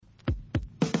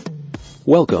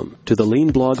Welcome to the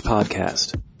Lean Blog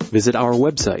Podcast. Visit our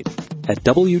website at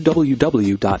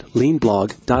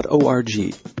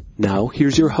www.leanblog.org. Now,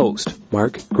 here's your host,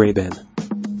 Mark Graban.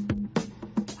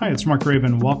 Hi, it's Mark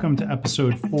Graban. Welcome to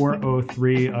episode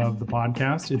 403 of the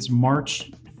podcast. It's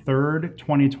March 3rd,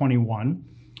 2021.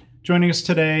 Joining us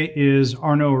today is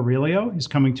Arno Aurelio. He's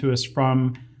coming to us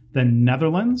from the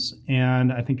Netherlands,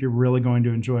 and I think you're really going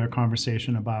to enjoy our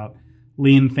conversation about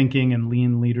lean thinking and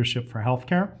lean leadership for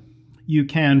healthcare. You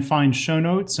can find show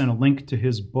notes and a link to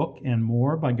his book and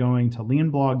more by going to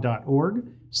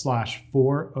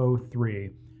leanblog.org/403.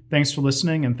 Thanks for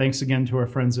listening, and thanks again to our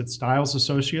friends at Stiles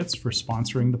Associates for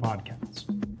sponsoring the podcast.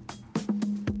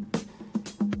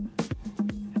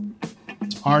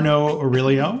 Arno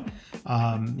Aurelio.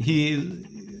 He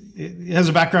has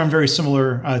a background very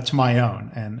similar to my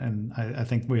own, and I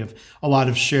think we have a lot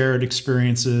of shared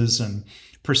experiences and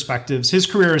perspectives. His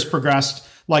career has progressed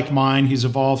like mine. He's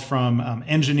evolved from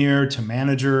engineer to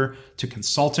manager to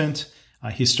consultant.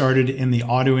 He started in the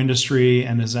auto industry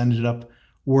and has ended up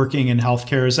working in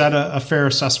healthcare. Is that a fair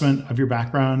assessment of your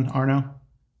background, Arno?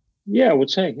 Yeah, I would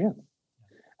say, yeah.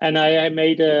 And I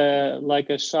made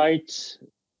a side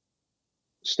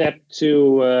step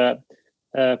to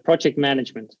project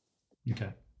management.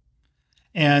 Okay.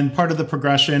 And part of the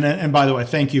progression, and by the way,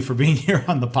 thank you for being here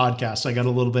on the podcast. I got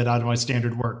a little bit out of my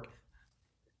standard work.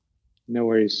 No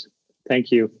worries.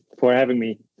 Thank you for having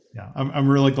me. Yeah, I'm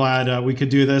really glad we could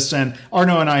do this. And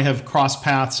Arno and I have crossed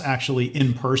paths actually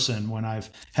in person when I've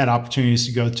had opportunities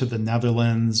to go to the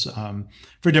Netherlands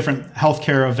for different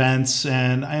healthcare events.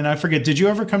 And I forget, did you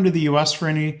ever come to the US for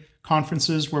any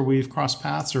conferences where we've crossed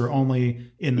paths, or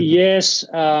only in the... Yes,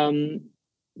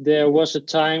 there was a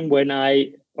time when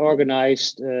I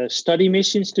organized study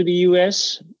missions to the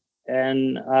US,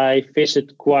 and I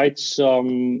visited quite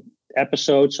some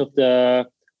episodes of the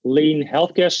Lean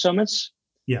Healthcare Summits.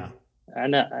 Yeah.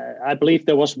 And I believe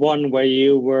there was one where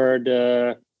you were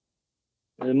the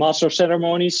master of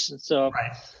ceremonies. So,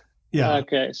 right. Yeah.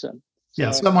 Okay. So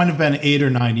that might have been 8 or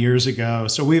 9 years ago.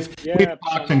 So we've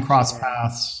talked and crossed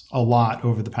paths a lot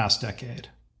over the past decade.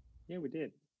 Yeah, we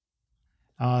did.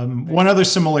 One other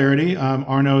similarity,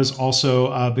 Arno has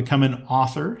also become an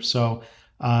author. So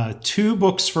 2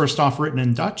 books, first off, written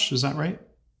in Dutch. Is that right?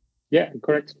 Yeah,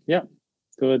 correct. Yeah.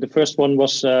 So the first one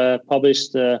was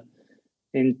published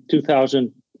in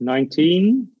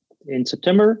 2019 in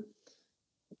September.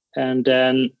 And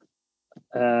then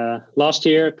last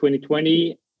year,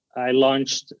 2020, I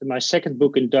launched my second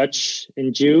book in Dutch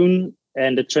in June.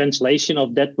 And the translation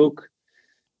of that book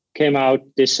came out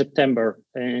this September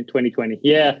in 2020.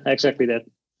 Yeah, exactly that.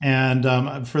 And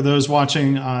for those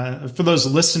watching, for those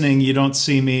listening, you don't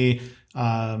see me,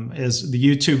 as the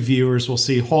YouTube viewers will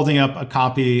see, holding up a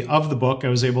copy of the book. I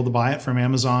was able to buy it from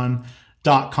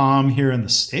Amazon.com here in the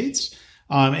States.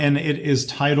 And it is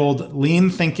titled Lean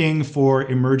Thinking for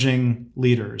Emerging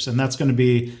Leaders. And that's going to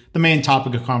be the main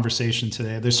topic of conversation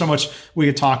today. There's so much we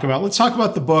could talk about. Let's talk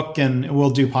about the book, and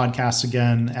we'll do podcasts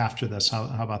again after this. How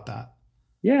about that?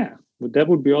 Yeah, that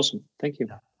would be awesome. Thank you.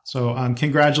 So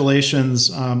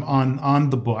congratulations on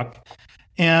the book.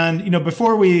 And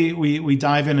before we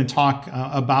dive in and talk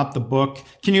about the book,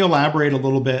 can you elaborate a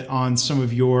little bit on some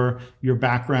of your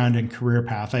background and career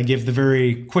path? I gave the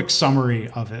very quick summary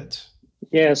of it.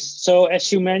 Yes. So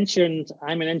as you mentioned,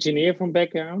 I'm an engineer from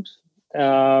background.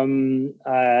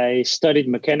 I studied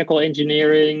mechanical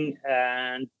engineering,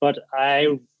 but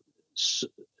I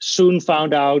soon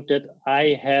found out that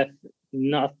I had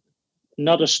not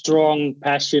a strong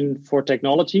passion for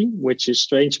technology, which is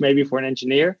strange maybe for an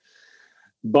engineer.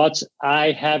 But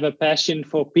I have a passion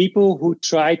for people who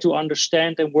try to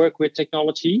understand and work with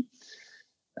technology.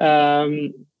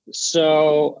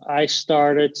 So I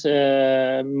started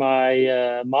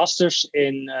my master's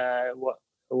in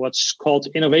what's called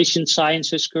innovation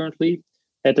sciences currently.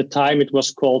 At the time, it was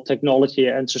called technology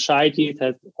and society. It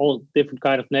had all different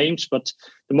kind of names, but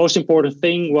the most important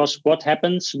thing was what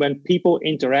happens when people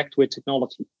interact with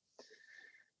technology.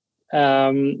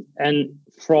 And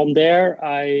from there,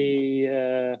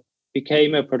 I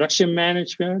became a production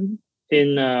manager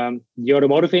in the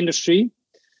automotive industry.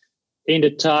 In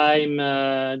the time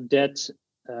that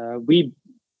we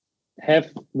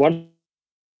have one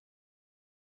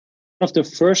of the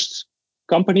first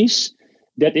companies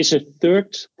that is a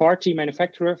third-party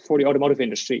manufacturer for the automotive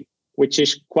industry, which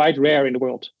is quite rare in the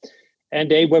world.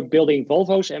 And they were building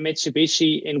Volvos and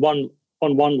Mitsubishi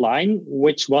on one line,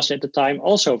 which was at the time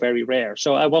also very rare.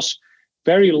 So I was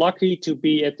very lucky to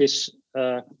be at this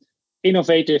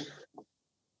innovative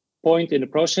point in the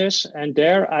process. And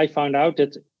there I found out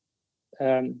that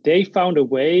they found a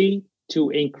way to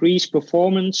increase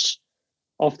performance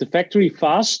of the factory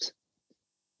fast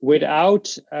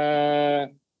without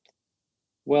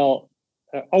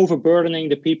overburdening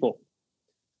the people.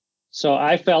 So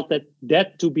I felt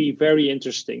that to be very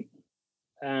interesting.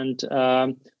 And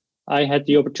I had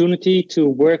the opportunity to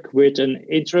work with an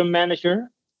interim manager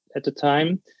at the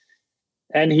time.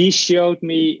 And he showed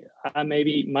me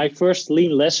maybe my first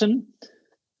lean lesson.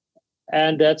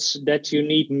 And that's that you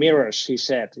need mirrors, he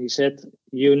said. He said,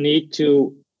 you need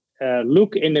to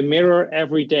look in the mirror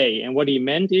every day. And what he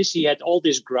meant is he had all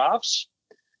these graphs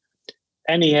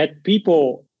and he had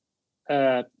people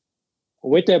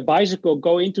with their bicycle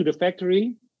go into the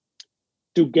factory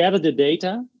to gather the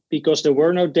data, because there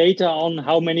were no data on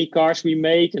how many cars we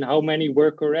made and how many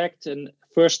were correct and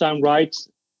first time right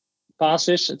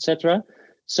passes, etc.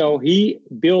 So he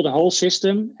built a whole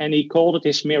system and he called it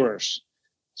his mirrors.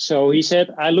 So he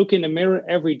said, I look in the mirror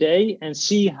every day and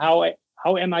see how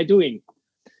am I doing?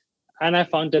 And I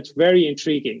found that very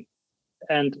intriguing.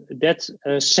 And that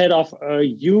set off a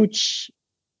huge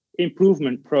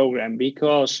improvement program,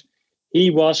 because he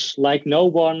was like no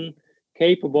one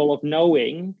capable of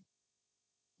knowing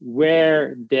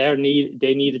where they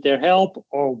needed their help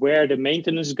or where the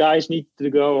maintenance guys needed to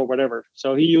go or whatever.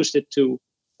 So he used it to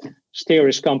steer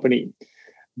his company.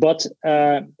 But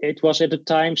it was at the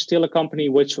time still a company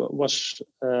which was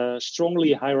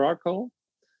strongly hierarchical.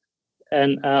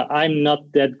 And I'm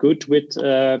not that good with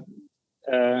the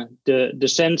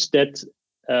sense that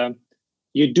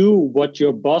you do what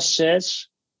your boss says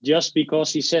just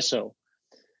because he says so.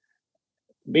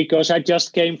 Because I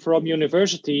just came from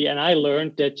university and I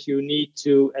learned that you need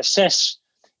to assess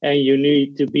and you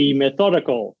need to be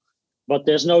methodical. But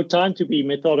there's no time to be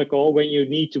methodical when you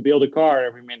need to build a car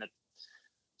every minute.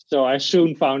 So I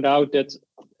soon found out that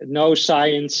no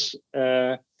science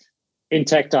in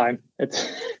tech time,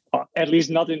 at least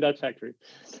not in that factory.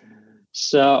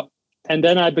 So, and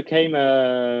then I became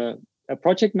a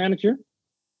project manager.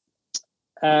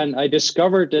 And I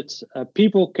discovered that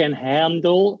people can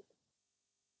handle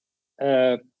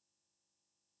a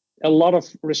lot of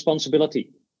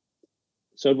responsibility.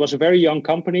 So it was a very young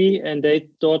company, and they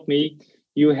taught me,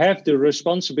 you have the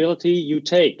responsibility you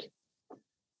take.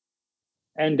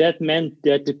 And that meant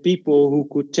that the people who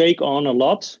could take on a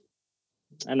lot,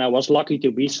 and I was lucky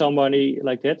to be somebody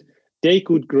like that, they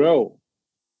could grow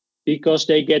because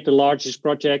they get the largest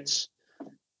projects,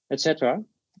 etc.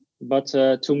 But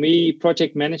to me,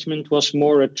 project management was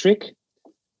more a trick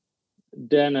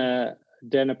than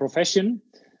a profession.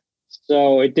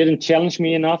 So it didn't challenge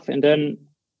me enough. And then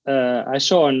I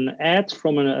saw an ad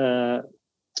from a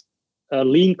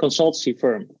lean consultancy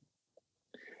firm.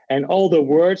 And all the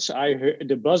words I heard,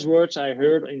 the buzzwords I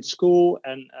heard in school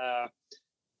and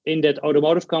in that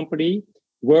automotive company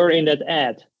were in that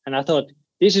ad. And I thought,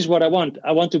 this is what I want.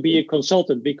 I want to be a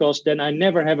consultant, because then I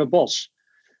never have a boss.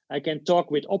 I can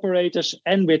talk with operators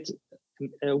and with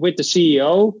the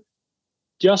CEO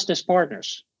just as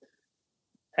partners.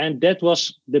 And that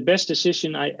was the best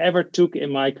decision I ever took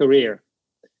in my career,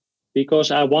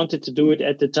 because I wanted to do it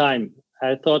at the time.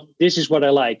 I thought, this is what I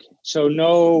like. So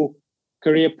no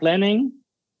career planning,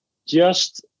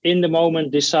 just in the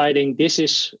moment deciding this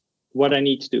is what I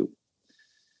need to do.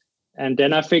 And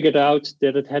then I figured out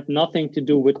that it had nothing to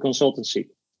do with consultancy,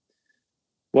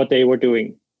 what they were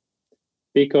doing.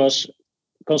 Because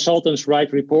consultants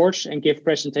write reports and give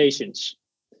presentations.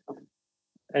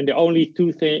 And the only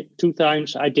two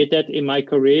times I did that in my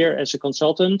career as a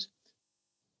consultant,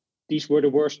 these were the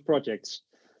worst projects.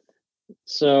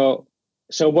 So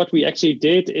what we actually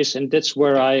did is, and that's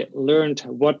where I learned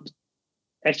what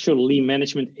actual lean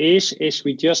management is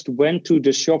we just went to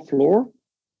the shop floor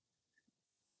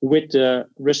with the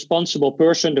responsible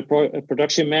person, the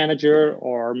production manager,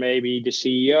 or maybe the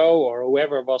CEO or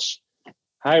whoever was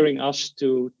hiring us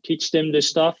to teach them this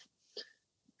stuff.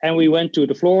 And we went to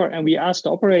the floor and we asked the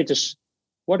operators,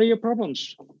 what are your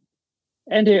problems?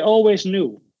 And they always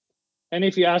knew. And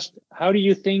if you asked, how do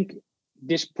you think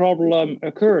this problem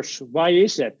occurs? Why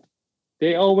is that?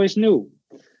 They always knew.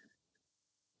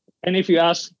 And if you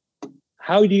ask,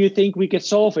 how do you think we could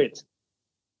solve it?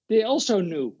 They also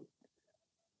knew.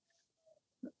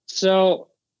 So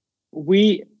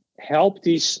we helped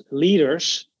these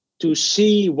leaders to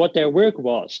see what their work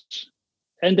was.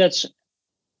 And that's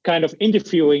kind of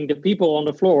interviewing the people on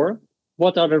the floor.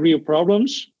 What are the real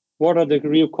problems? What are the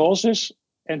real causes?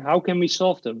 And how can we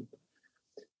solve them?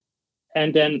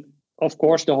 And then, of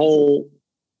course, the whole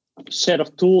set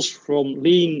of tools from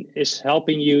Lean is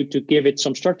helping you to give it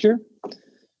some structure.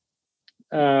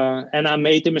 And I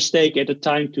made the mistake at the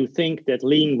time to think that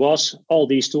Lean was all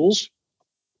these tools.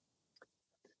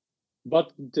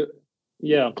 But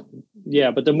Yeah,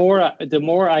 but the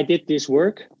more I did this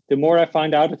work, the more I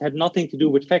found out it had nothing to do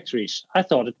with factories. I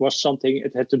thought it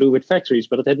had to do with factories,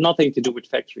 but it had nothing to do with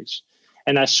factories.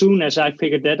 And as soon as I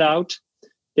figured that out,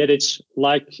 that it's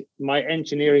like my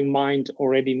engineering mind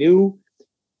already knew,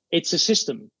 it's a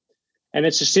system. And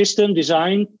it's a system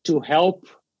designed to help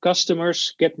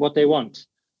customers get what they want.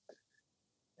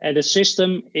 And the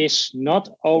system is not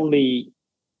only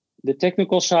the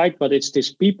technical side, but it's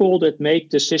these people that make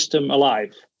the system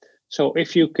alive. So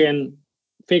if you can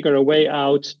figure a way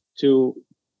out to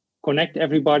connect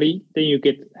everybody, then you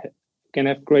can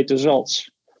have great results.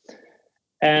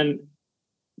 And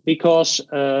because,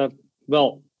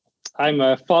 I'm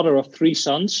a father of 3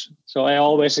 sons, so I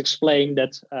always explain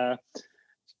that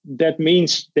that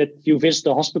means that you visit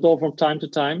the hospital from time to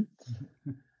time.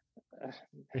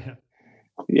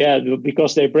 Yeah,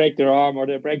 because they break their arm or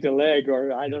they break their leg,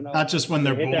 or I don't know. Not just when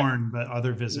they're born, but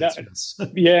other visits.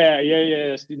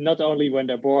 Yes. Not only when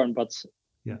they're born, but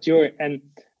during. And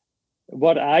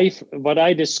what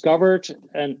I discovered,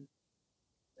 and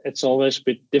it's always a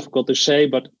bit difficult to say,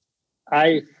 but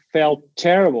I felt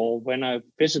terrible when I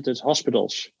visited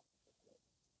hospitals,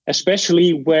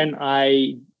 especially when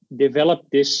I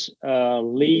developed this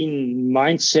lean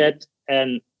mindset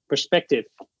and perspective.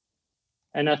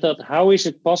 And I thought, how is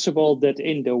it possible that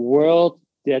in the world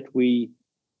that we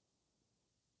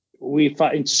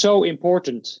find so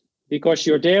important? Because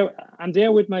you're there, I'm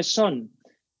there with my son,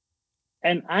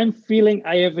 and I'm feeling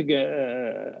I have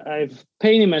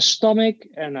pain in my stomach,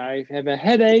 and I have a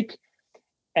headache,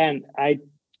 and I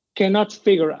cannot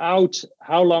figure out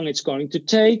how long it's going to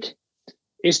take.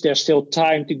 Is there still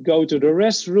time to go to the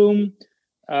restroom?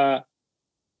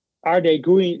 Are they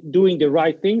doing the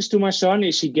right things to my son?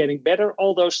 Is he getting better?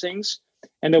 All those things.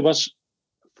 And there was,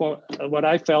 for what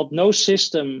I felt, no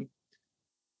system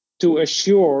to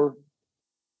assure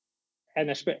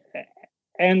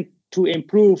and to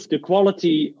improve the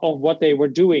quality of what they were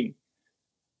doing.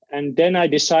 And then I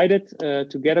decided,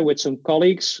 together with some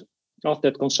colleagues of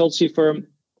that consultancy firm,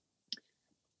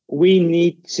 we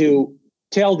need to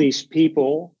tell these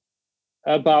people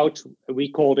about, we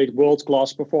called it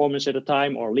world-class performance at the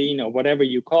time, or lean, or whatever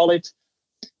you call it.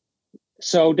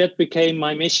 So that became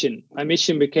my mission. My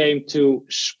mission became to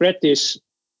spread this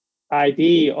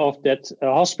idea of that a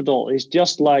hospital is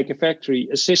just like a factory,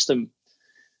 a system,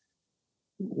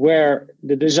 where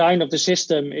the design of the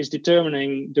system is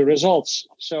determining the results.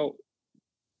 So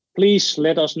please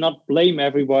let us not blame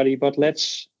everybody, but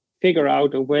let's figure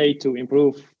out a way to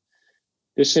improve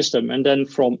the system. And then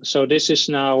so this is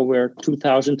now, we're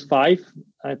 2005,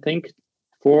 I think,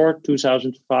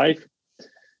 2005,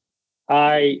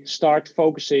 I start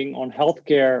focusing on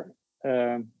healthcare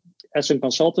as a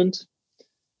consultant.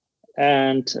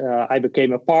 And I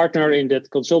became a partner in that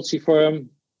consultancy firm,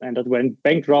 and that went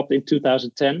bankrupt in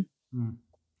 2010.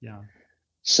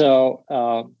 So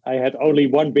I had only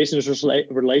one business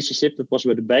relationship, that was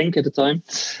with the bank at the time.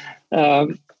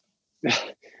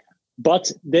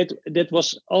 But that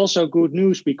was also good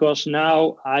news, because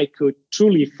now I could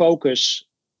truly focus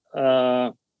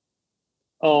on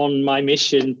my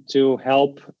mission to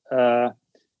help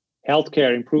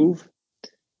healthcare improve.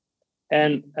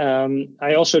 And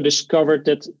I also discovered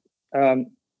that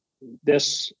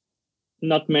there's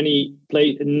not many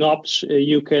knobs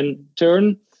you can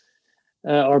turn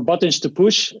or buttons to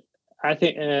push. I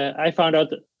think I found out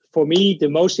that for me, the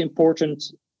most important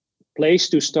place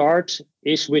to start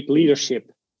is with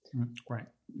leadership. Right.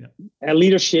 Yeah. And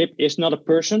leadership is not a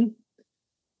person,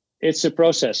 it's a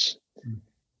process.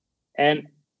 And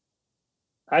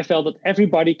I felt that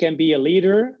everybody can be a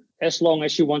leader as long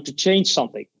as you want to change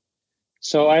something.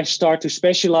 So I start to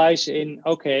specialize in,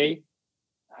 okay,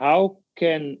 how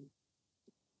can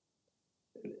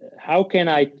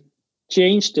I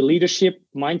change the leadership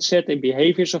mindset and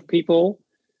behaviors of people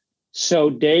so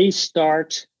they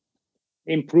start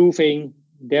improving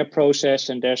their process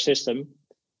and their system,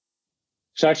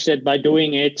 such that by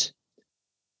doing it,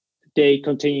 they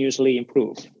continuously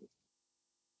improve.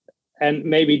 And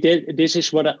maybe this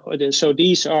is what.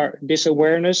 This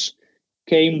awareness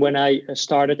came when I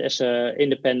started as an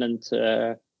independent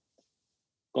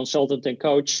consultant and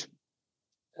coach.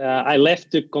 I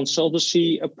left the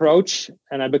consultancy approach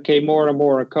and I became more and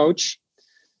more a coach,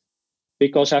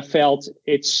 because I felt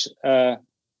it's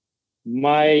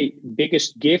my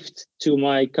biggest gift to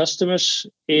my customers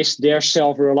is their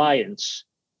self-reliance.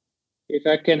 If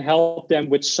I can help them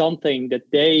with something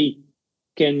that they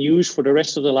can use for the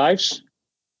rest of their lives,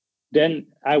 then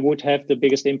I would have the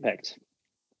biggest impact.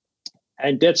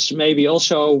 And that's maybe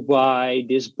also why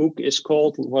this book is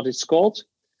called what it's called,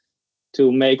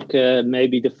 to make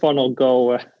maybe the funnel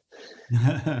go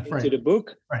into the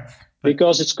book, right.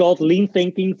 Because it's called Lean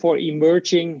Thinking for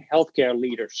Emerging Healthcare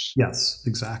Leaders. Yes,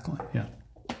 exactly. Yeah.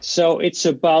 So it's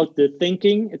about the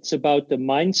thinking, it's about the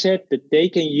mindset that they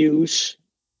can use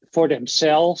for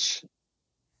themselves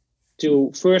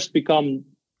to first become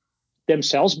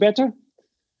themselves better,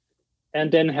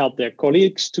 and then help their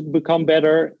colleagues to become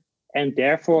better, and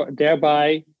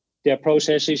thereby their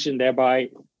processes, and thereby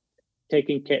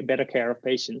taking better care of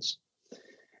patients.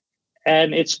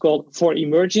 And it's called For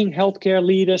Emerging Healthcare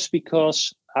Leaders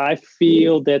because I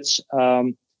feel that's,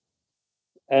 and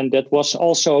that was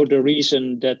also the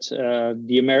reason that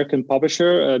the American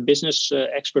publisher, Business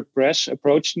Expert Press,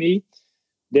 approached me.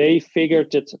 They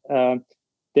figured that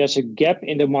there's a gap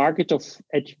in the market of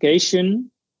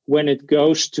education when it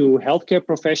goes to healthcare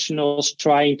professionals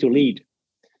trying to lead.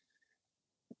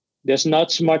 There's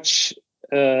not much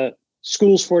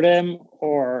schools for them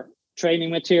or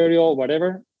training material,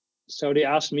 whatever. So they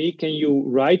asked me, can you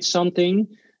write something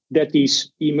that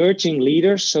these emerging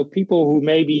leaders, so people who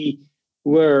maybe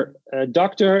were a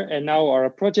doctor and now are a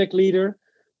project leader,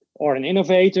 or an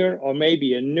innovator, or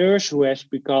maybe a nurse who has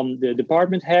become the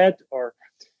department head, or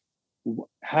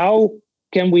how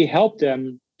can we help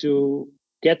them to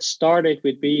get started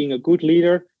with being a good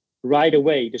leader right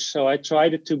away? So I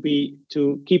tried it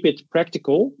to keep it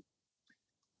practical.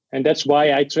 And that's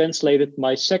why I translated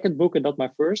my second book and not my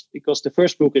first, because the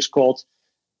first book is called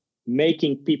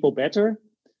Making People Better.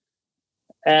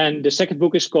 And the second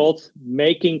book is called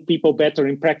Making People Better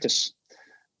in Practice.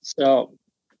 So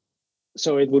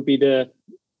it would be the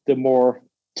more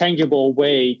tangible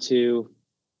way to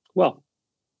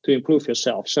improve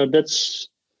yourself. So that's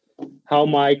how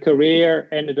my career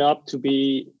ended up to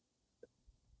be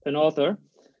an author.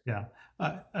 Yeah.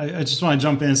 I just want to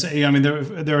jump in and say, I mean,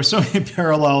 there are so many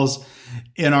parallels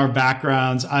in our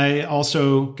backgrounds. I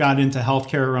also got into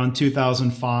healthcare around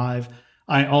 2005.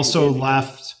 I also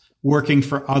left working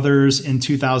for others in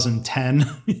 2010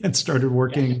 and started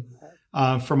working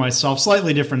for myself.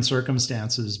 Slightly different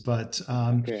circumstances, but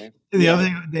the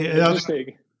other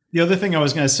thing I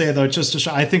was going to say, though, just to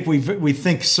show, I think we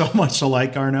think so much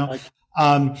alike, Arno.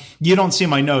 You don't see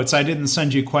my notes. I didn't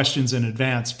send you questions in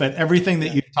advance, but everything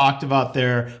that you talked about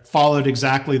there followed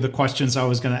exactly the questions I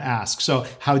was going to ask. So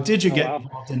how did you get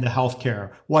involved into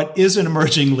healthcare? What is an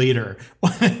emerging leader?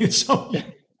 You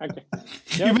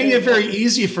made it very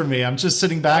easy for me. I'm just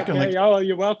sitting back and like, oh,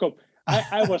 you're welcome.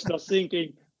 I was just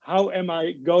thinking, how am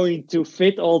I going to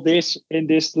fit all this in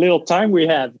this little time we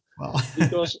have?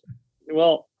 Because,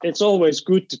 it's always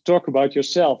good to talk about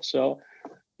yourself. So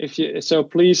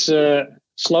please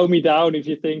slow me down if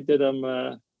you think that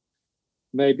I'm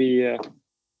maybe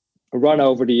run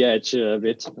over the edge a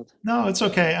bit. No, it's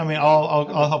okay. I mean,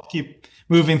 I'll help keep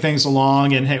moving things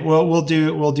along, and hey, we'll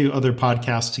do other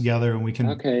podcasts together, and we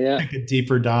can take a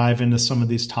deeper dive into some of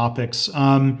these topics.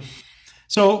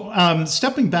 So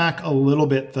stepping back a little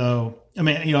bit, though, I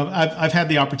mean, I've had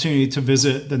the opportunity to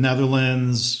visit the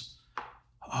Netherlands,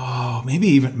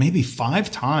 maybe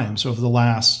 5 times over the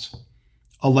last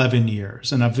 11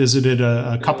 years. And I've visited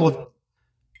a couple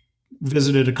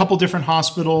different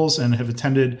hospitals and have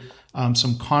attended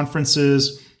some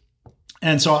conferences.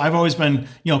 And so I've always been,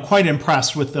 quite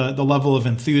impressed with the level of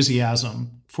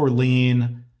enthusiasm for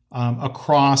lean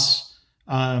across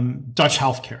Dutch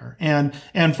healthcare. And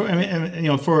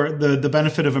for the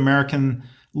benefit of American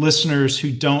listeners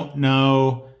who don't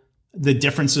know the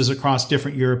differences across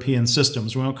different European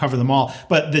systems, we won't cover them all.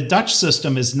 But the Dutch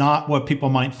system is not what people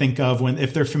might think of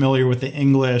if they're familiar with the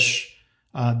English,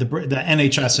 the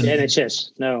NHS. The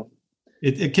NHS, no.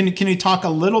 Can you talk a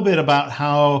little bit about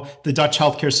how the Dutch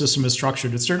healthcare system is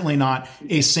structured? It's certainly not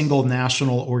a single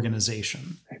national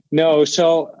organization. No,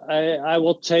 so I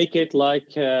will take it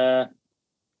like 10,000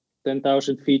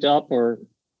 feet up,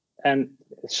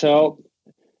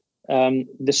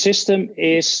 the system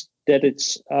is that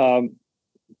it's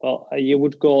you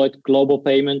would call it global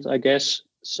payment, I guess.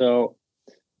 So,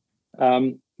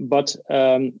 but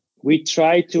we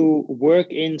try to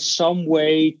work in some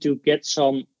way to get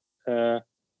some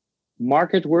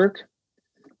market work.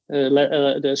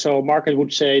 So market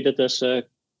would say that there's a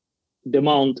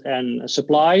demand and a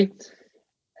supply,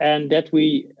 and that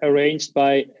we arranged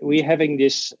by having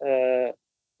this,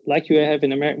 like you have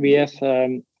in America, we have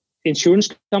insurance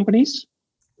companies.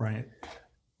 Right.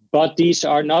 But these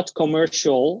are not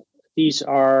commercial. These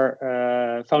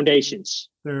are foundations.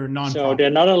 They're non-profit. So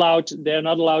they're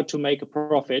not allowed to make a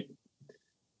profit,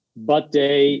 but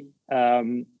they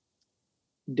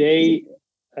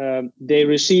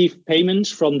receive payments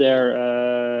from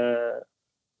their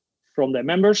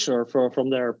members or from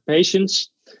their patients,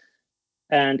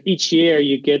 And each year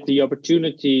you get the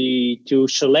opportunity to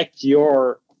select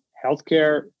your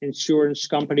healthcare insurance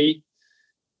company.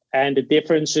 And the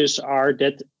differences are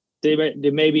that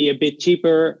they may be a bit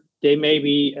cheaper. They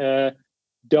maybe are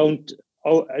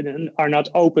not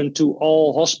open to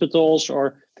all hospitals,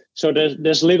 or so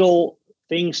there's little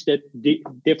things that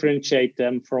differentiate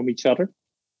them from each other.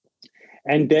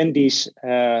 And then these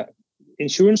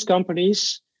insurance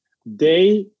companies,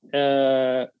 they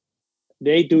do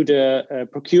the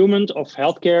procurement of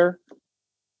healthcare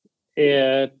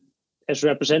as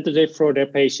representative for their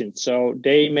patients. So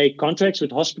they make contracts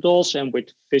with hospitals and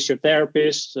with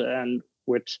physiotherapists and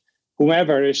with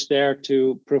whomever is there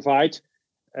to provide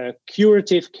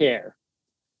curative care.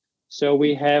 So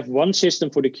we have one system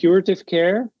for the curative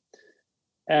care,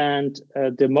 and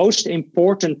the most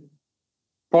important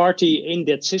party in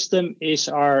that system is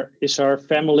our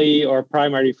family or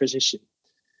primary physician,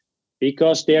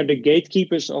 because they're the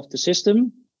gatekeepers of the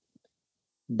system,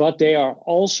 but they are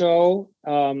also,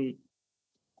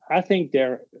 I think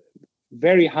they're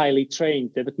very highly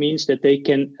trained. That means that they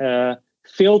can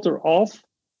filter off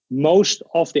most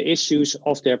of the issues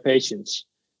of their patients.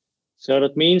 So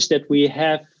that means that we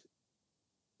have,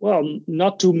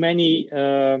 not too many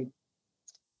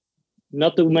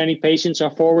patients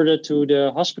are forwarded to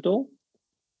the hospital,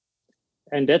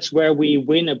 and that's where we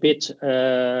win a bit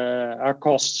our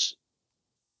costs,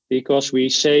 because we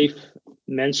save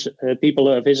people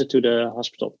a visit to the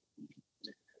hospital.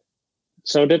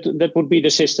 So that would be the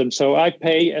system. So I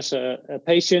pay as a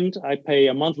patient, I pay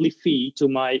a monthly fee to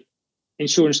my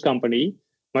insurance company.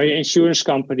 My insurance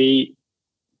company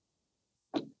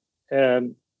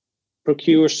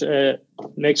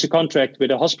makes a contract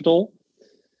with a hospital,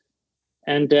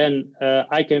 and then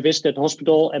I can visit that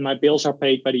hospital, and my bills are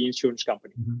paid by the insurance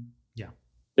company. Mm-hmm. Yeah,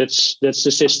 that's the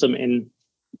system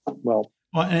Well,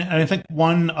 and I think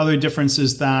one other difference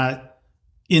is that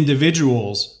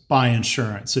individuals buy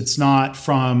insurance. It's not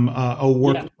from a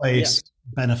workplace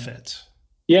benefit.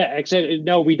 Yeah, exactly.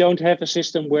 No, we don't have a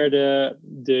system where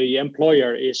the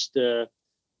employer is the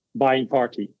buying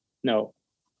party. No,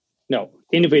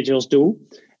 individuals do,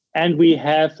 and we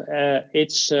have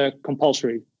it's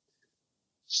compulsory.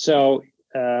 So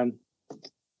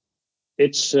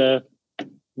it's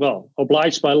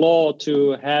obliged by law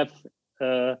to have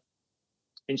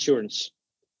insurance.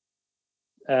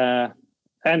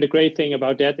 And the great thing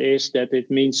about that is that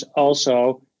it means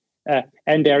also,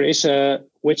 and there is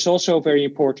which is also very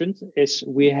important, is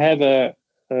we have a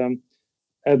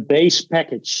base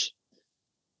package.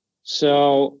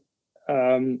 So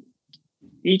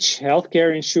each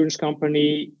healthcare insurance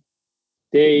company,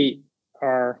 they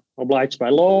are obliged by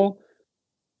law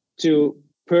to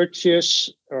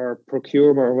purchase or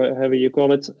procure, or whatever you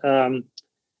call it, a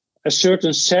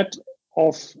certain set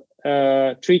of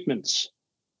treatments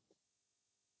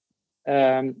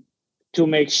to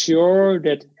make sure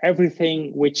that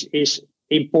everything which is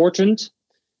important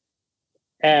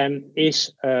and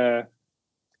is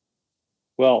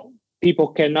people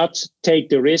cannot take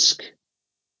the risk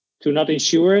to not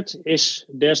insure it.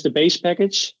 There's the base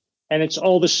package, and it's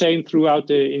all the same throughout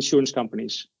the insurance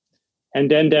companies. And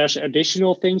then there's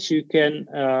additional things you can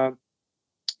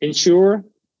insure,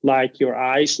 like your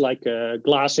eyes, like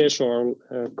glasses or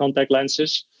contact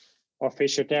lenses, or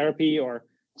physiotherapy, or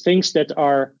things that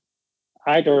are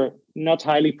either not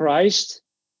highly priced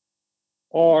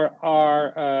or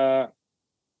are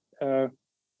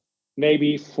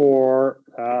maybe for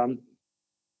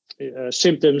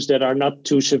symptoms that are not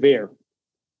too severe.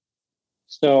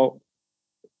 So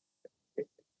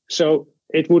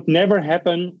it would never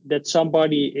happen that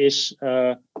somebody is,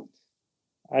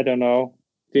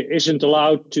 isn't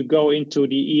allowed to go into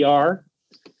the ER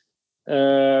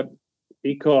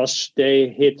because they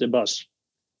hit the bus.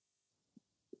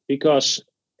 Because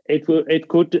it's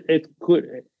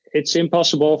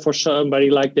impossible for somebody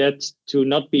like that to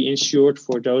not be insured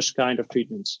for those kind of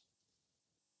treatments.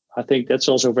 I think that's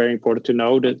also very important to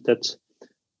know that's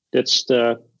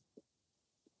the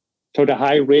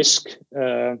high risk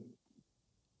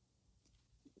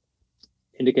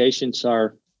indications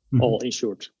are all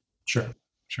insured. Sure.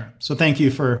 So thank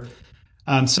you for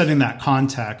setting that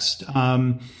context.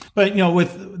 But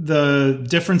with the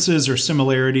differences or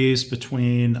similarities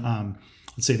between,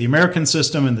 let's say, the American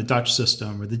system and the Dutch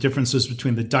system, or the differences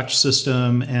between the Dutch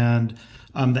system and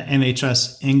the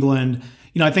NHS England,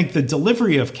 I think the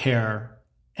delivery of care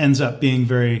ends up being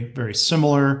very, very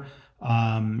similar.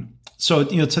 So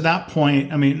to that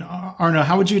point, I mean, Arno,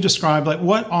 how would you describe,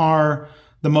 what are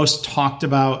the most talked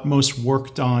about, most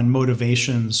worked on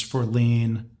motivations for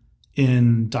lean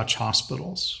in Dutch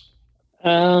hospitals?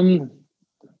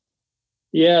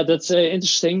 Yeah, that's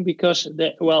interesting because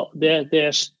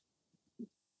there's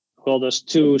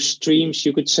two streams,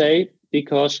 you could say,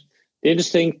 because the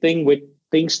interesting thing with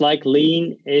things like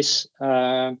lean is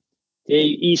they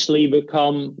easily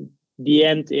become the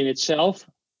end in itself.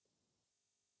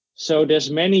 So there's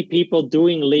many people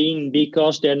doing lean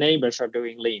because their neighbors are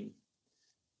doing lean.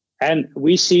 And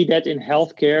we see that in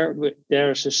healthcare,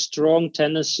 there's a strong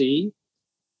tendency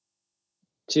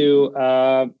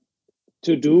to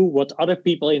do what other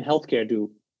people in healthcare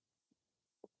do.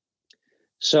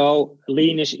 So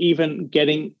lean is even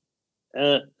getting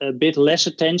a bit less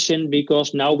attention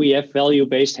because now we have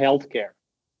value-based healthcare.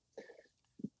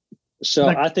 So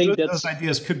I think that those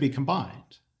ideas could be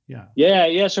combined. Yeah. Yeah.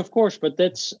 Yes, of course. But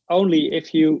that's only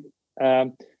if you.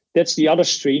 That's the other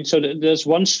stream. So there's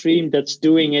one stream that's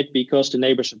doing it because the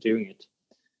neighbors are doing it,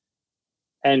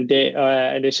 and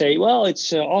they say, "Well,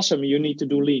 it's awesome. You need to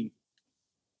do lean."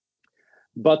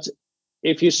 But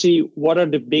if you see what are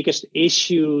the biggest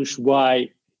issues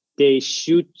why they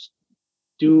should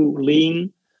do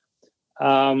lean,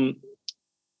 then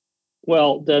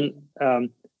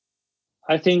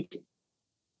I think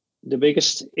the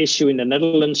biggest issue in the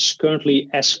Netherlands currently,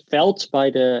 as felt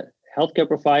by the healthcare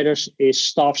providers, is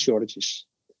staff shortages.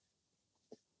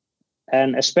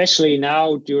 And especially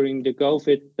now during the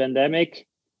COVID pandemic,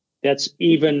 that's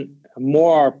even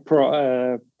more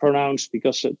pronounced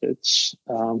because it's,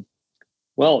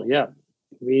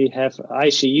 we have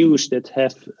ICUs that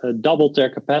have doubled their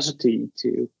capacity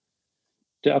to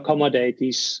accommodate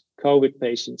these COVID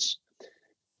patients.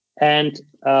 And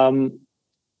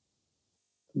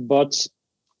what's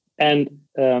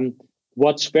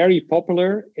very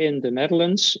popular in the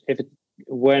Netherlands,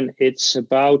 when it's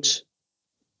about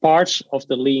parts of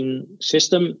the lean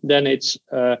system, then it's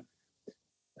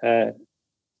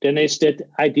that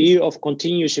idea of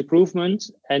continuous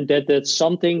improvement, and that's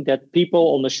something that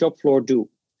people on the shop floor do.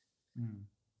 Mm.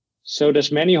 So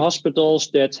there's many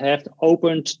hospitals that have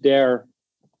opened their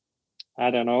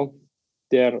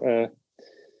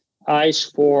eyes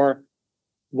for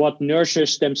what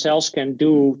nurses themselves can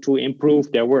do to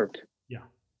improve their work. Yeah.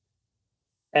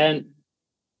 And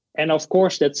of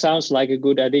course, that sounds like a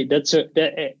good idea.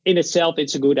 In itself,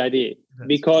 it's a good idea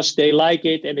because they like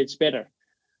it and it's better.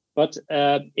 But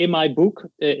in my book,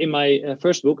 in my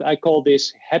first book, I call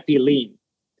this Happy Lean.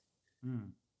 Mm.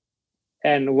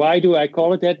 And why do I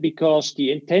call it that? Because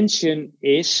the intention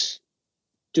is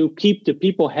to keep the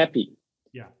people happy.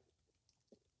 Yeah.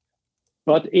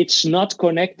 But it's not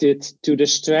connected to the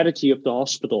strategy of the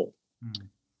hospital. Mm.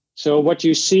 So what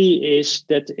you see is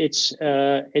that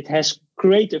it has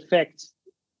great effect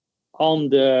on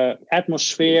the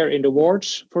atmosphere in the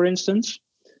wards, for instance.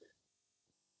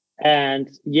 And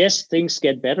yes, things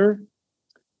get better,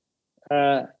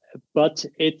 but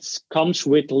it comes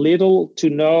with little to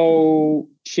no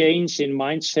change in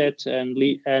mindset and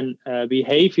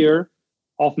behavior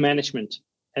of management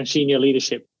and senior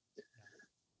leadership.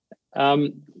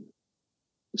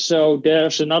 So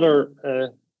there's another.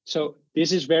 So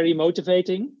this is very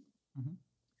motivating, mm-hmm.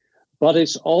 but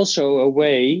it's also a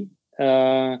way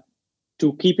to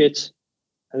keep it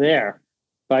there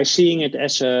by seeing it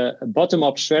as a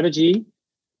bottom-up strategy,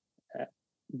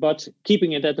 but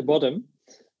keeping it at the bottom.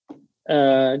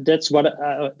 That's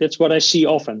what I see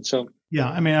often. So yeah,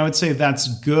 I mean, I would say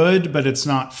that's good, but it's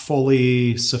not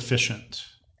fully sufficient.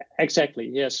 Exactly.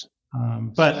 Yes.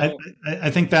 But so,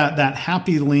 I think that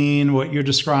happy lean, what you're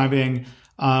describing,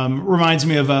 reminds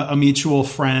me of a mutual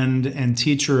friend and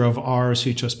teacher of ours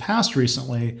who just passed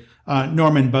recently,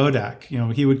 Norman Bodek.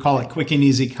 He would call it quick and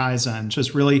easy Kaizen,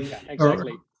 just really, yeah,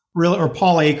 exactly. or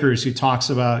Paul Akers, who talks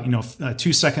about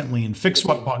 2-second lean, fix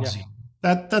what bugs you.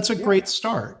 That's a great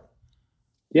start.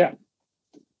 Yeah,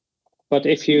 but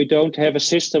if you don't have a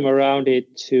system around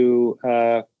it to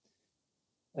have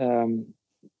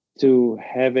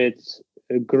it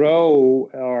grow,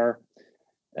 or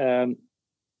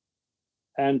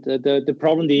and the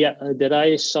problem that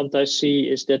I sometimes see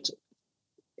is that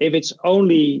if it's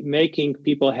only making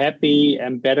people happy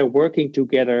and better working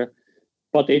together,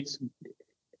 but it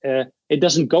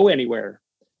doesn't go anywhere.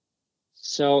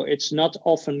 So it's not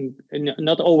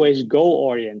always goal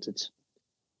oriented.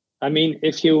 I mean,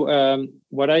 if you,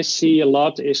 what I see a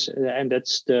lot is, and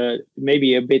that's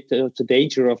maybe a bit of the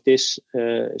danger of this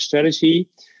strategy,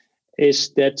 is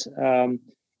that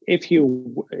if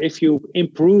you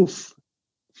improve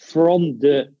from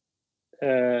the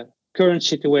current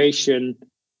situation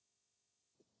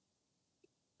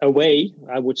away,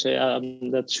 I would say, I'm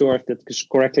not sure if that is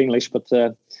correct English, but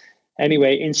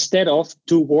anyway, instead of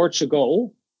towards a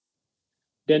goal,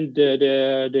 then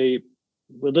the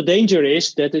well, the danger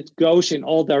is that it goes in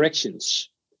all directions,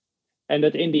 and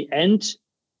that in the end,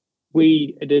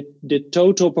 the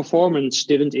total performance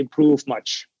didn't improve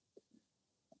much.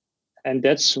 And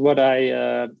that's what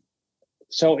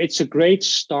so it's a great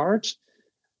start,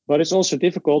 but it's also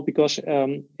difficult because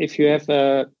if you have,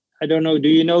 I don't know, do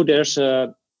you know there's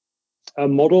a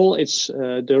model? It's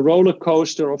the roller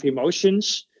coaster of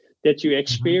emotions that you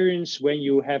experience when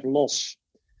you have loss.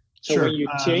 So sure. when you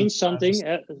change something,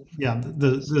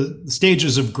 the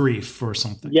stages of grief or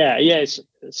something. Yeah, yes.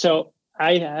 So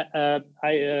I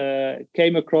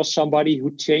came across somebody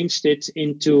who changed it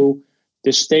into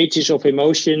the stages of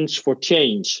emotions for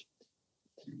change.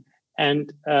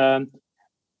 And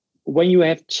when you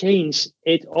have change,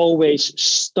 it always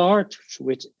starts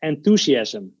with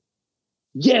enthusiasm.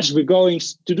 Yes, we're going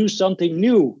to do something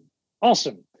new.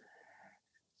 Awesome.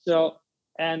 So,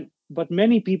 but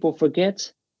many people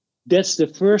forget that's the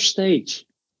first stage.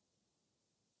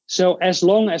 So as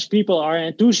long as people are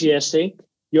enthusiastic,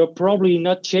 you're probably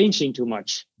not changing too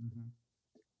much. Mm-hmm.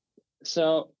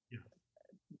 So,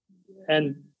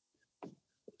 and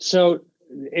so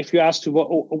if you ask to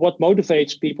what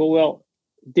motivates people, well,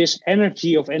 this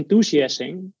energy of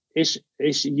enthusiasm is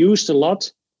used a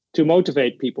lot to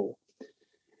motivate people.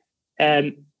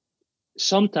 And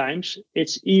sometimes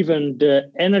it's even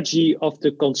the energy of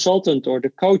the consultant or the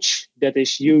coach that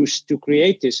is used to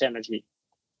create this energy.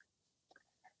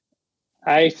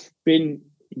 I've been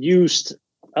used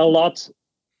a lot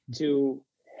to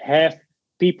have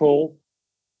people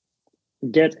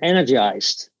get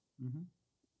energized. Mm-hmm.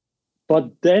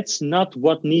 But that's not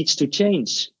what needs to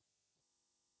change.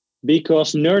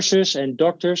 Because nurses and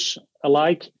doctors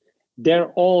alike,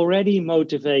 they're already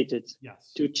motivated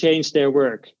to change their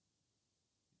work.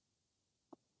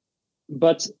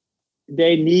 But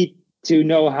they need to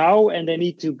know how, and they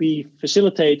need to be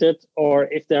facilitated, or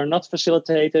if they're not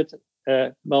facilitated,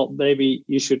 well, maybe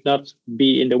you should not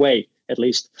be in the way, at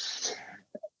least.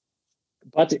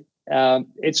 But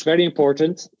it's very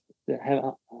important.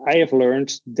 I have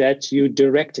learned that you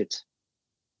direct it.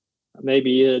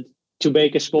 Maybe to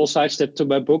make a small sidestep to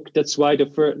my book, that's why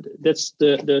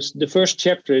the first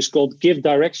chapter is called Give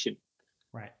Direction.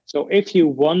 Right. So if you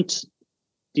want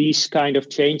these kind of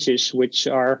changes, which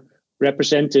are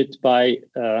represented by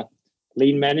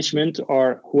lean management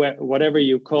or whatever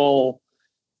you call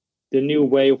the new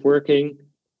way of working,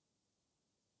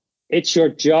 it's your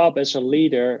job as a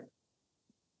leader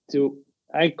to,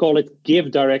 I call it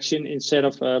give direction instead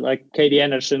of like Katie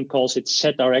Anderson calls it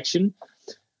set direction.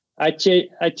 I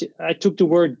took the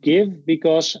word give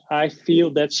because I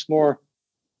feel that's more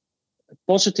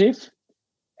positive,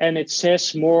 and it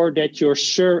says more that you're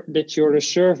a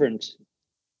servant.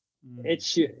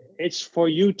 It's for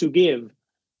you to give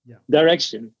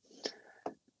direction,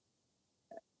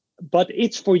 but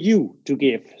it's for you to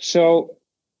give. So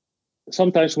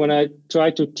sometimes when I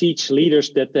try to teach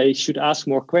leaders that they should ask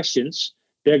more questions,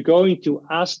 they're going to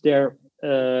ask their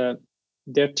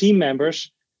team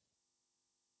members,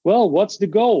 well, what's the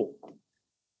goal?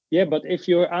 Yeah, but if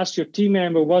you ask your team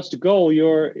member what's the goal,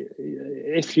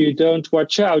 if you don't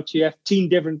watch out, you have 10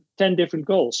 different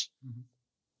goals. Mm-hmm.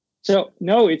 So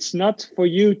no, it's not for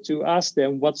you to ask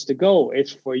them what's the goal.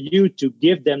 It's for you to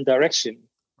give them direction.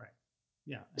 Right.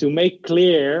 Yeah. To make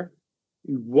clear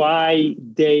why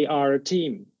they are a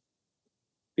team.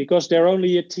 Because they're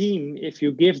only a team if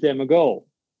you give them a goal.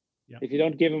 Yeah. If you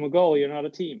don't give them a goal, you're not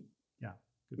a team. Yeah,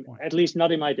 good point. At least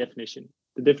not in my definition.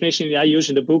 The definition I use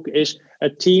in the book is a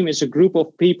team is a group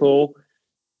of people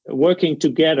working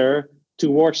together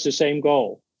towards the same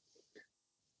goal.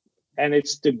 And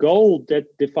it's the goal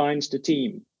that defines the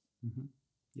team. Mm-hmm.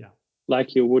 Yeah.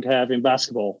 Like you would have in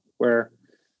basketball, where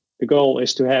the goal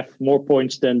is to have more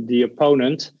points than the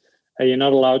opponent, and you're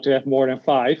not allowed to have more than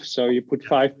 5. So you put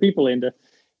 5 people in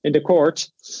the court.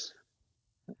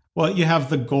 Well, you have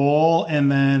the goal,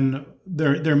 and then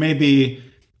there may be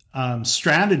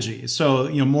strategies. So,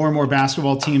 more and more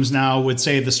basketball teams now would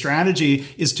say the strategy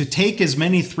is to take as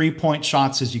many 3-point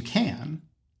shots as you can.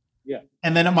 Yeah.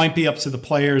 And then it might be up to the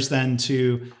players then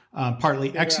to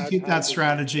partly execute that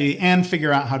strategy and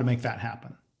figure out how to make that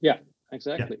happen. Yeah,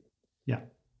 exactly. Yeah.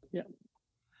 Yeah.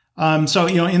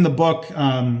 In the book,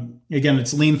 again,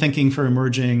 it's lean thinking for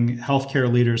emerging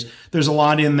healthcare leaders. There's a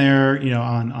lot in there,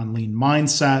 on lean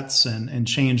mindsets and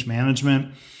change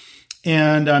management.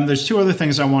 And there's 2 other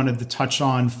things I wanted to touch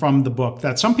on from the book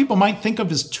that some people might think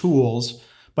of as tools,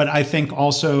 but I think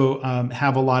also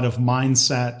have a lot of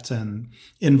mindset and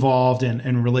involved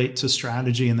and relate to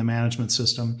strategy in the management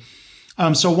system.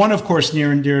 So one, of course,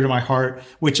 near and dear to my heart,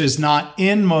 which is not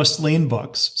in most lean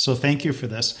books, so thank you for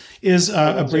this, is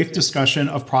a brief discussion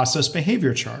of process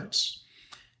behavior charts.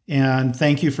 And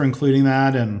thank you for including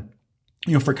that, and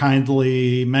for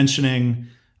kindly mentioning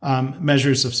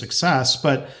measures of success.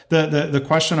 But the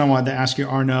question I wanted to ask you,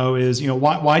 Arno, is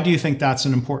why do you think that's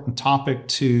an important topic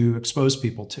to expose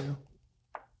people to?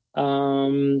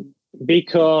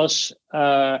 Because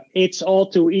it's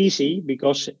all too easy,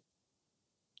 because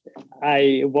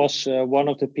I was one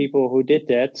of the people who did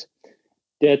that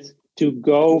to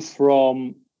go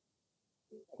from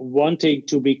wanting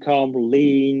to become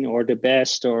lean or the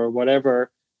best or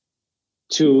whatever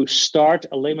to start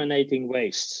eliminating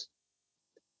waste,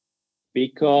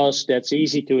 because that's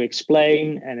easy to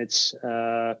explain and it's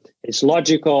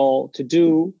logical to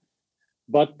do,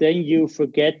 but then you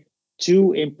forget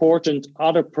two important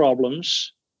other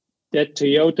problems that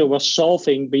Toyota was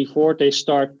solving before they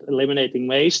start eliminating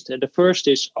waste. And the first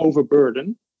is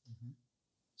overburden. Mm-hmm.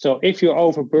 So if you're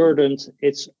overburdened,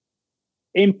 it's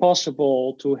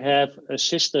impossible to have a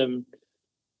system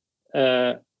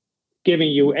giving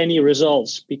you any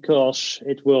results, because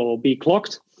it will be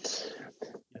clogged.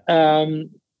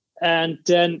 And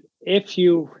then if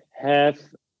you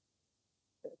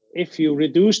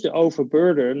reduce the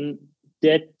overburden,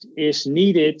 that is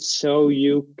needed so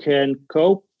you can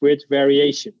cope with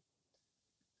variation.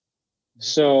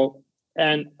 So,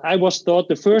 and I was taught,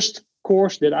 the first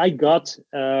course that I got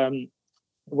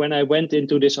when I went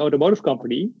into this automotive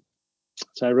company,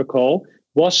 as I recall,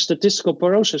 was statistical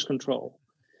process control.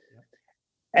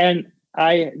 And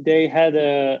they had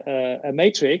a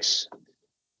matrix,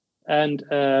 and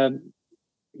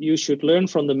you should learn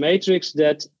from the matrix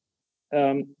that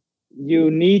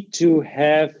you need to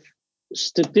have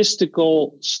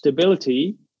statistical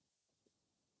stability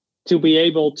to be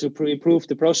able to improve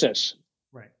the process.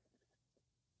 Right.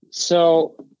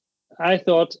 So I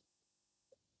thought,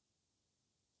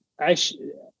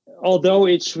 although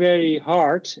it's very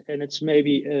hard and it's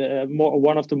maybe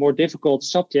one of the more difficult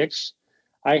subjects,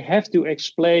 I have to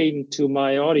explain to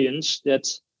my audience that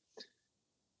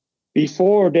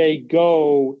before they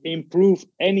go improve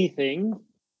anything,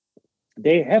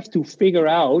 they have to figure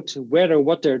out whether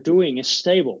what they're doing is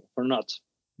stable or not.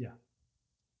 Yeah.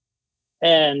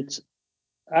 And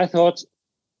I thought,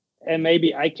 and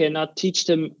maybe I cannot teach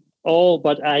them all,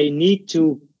 but I need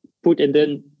to put, and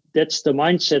then that's the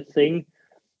mindset thing.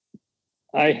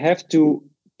 I have to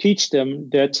teach them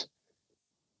that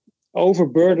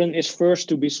overburden is first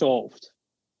to be solved,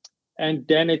 and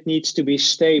then it needs to be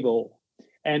stable.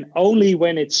 And only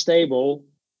when it's stable,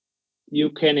 you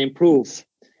can improve.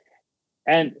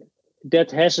 And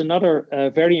that has another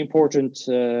very important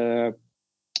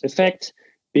effect,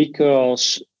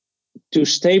 because to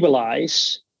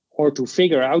stabilize or to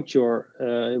figure out your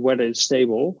whether it's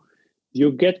stable,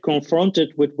 you get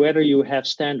confronted with whether you have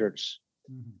standards.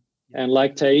 Mm-hmm. And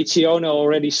like Taiichi Ohno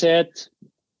already said,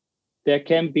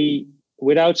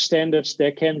 without standards,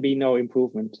 there can be no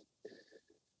improvement.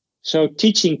 So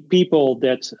teaching people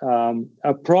that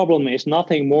a problem is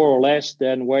nothing more or less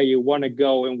than where you want to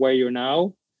go and where you're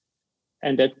now,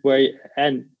 and that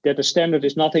the standard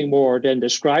is nothing more than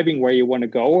describing where you want to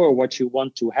go or what you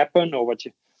want to happen, or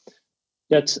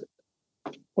that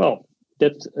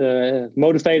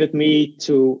motivated me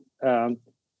to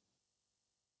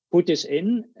put this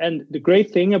in. And the great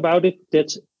thing about it,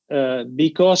 that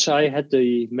because I had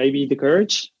the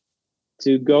courage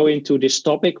to go into this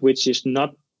topic, which is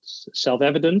not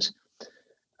self-evident,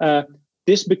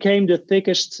 this became the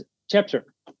thickest chapter,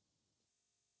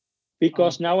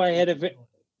 because now I had a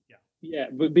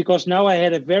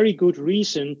very good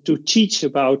reason to teach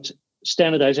about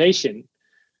standardization.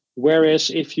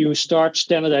 Whereas if you start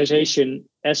standardization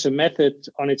as a method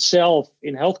on itself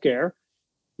in healthcare,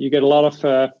 you get a lot of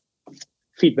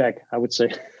feedback, I would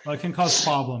say. Well, it can cause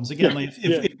problems. Again,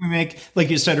 if we make, like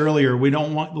you said earlier,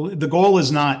 the goal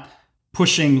is not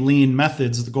pushing lean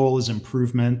methods. The goal is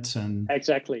improvement and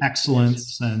excellence,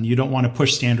 yes. And you don't want to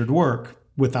push standard work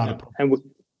without a problem.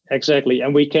 Exactly.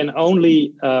 And we can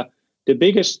only, the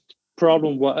biggest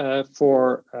problem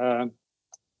for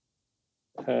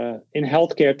in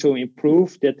healthcare to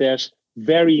improve, that there's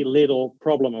very little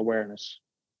problem awareness.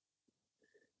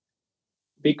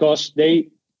 Because the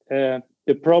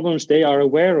problems they are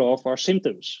aware of are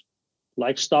symptoms,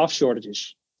 like staff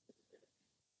shortages.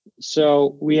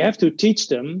 So we have to teach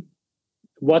them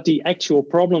what the actual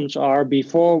problems are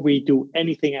before we do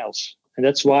anything else. And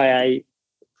that's why I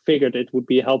figured it would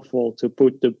be helpful to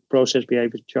put the process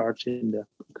behavior charts in the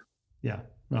book. Yeah,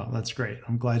 well, that's great.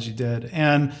 I'm glad you did.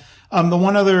 And the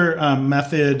one other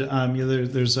method,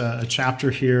 there's a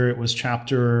chapter here. It was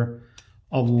chapter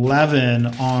 11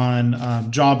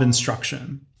 on job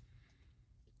instruction,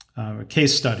 a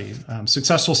case study,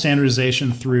 successful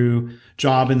standardization through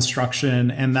job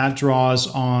instruction, and that draws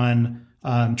on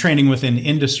training within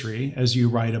industry, as you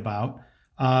write about.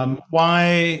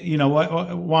 Why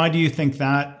do you think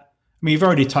that? I mean, you've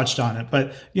already touched on it,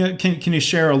 but can you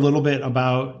share a little bit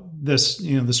about this?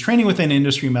 This training within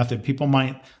industry method. People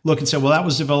might look and say, "Well, that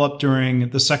was developed during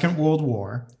the Second World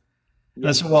War." And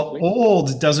I said, "Well,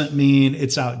 old doesn't mean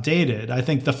it's outdated. I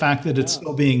think the fact that it's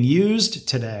still being used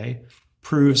today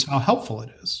proves how helpful it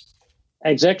is."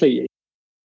 Exactly.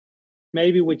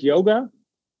 Maybe with yoga.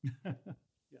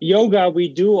 Yoga we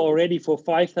do already for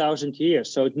 5,000 years,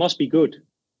 so it must be good.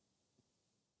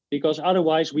 Because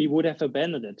otherwise we would have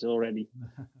abandoned it already.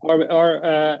 or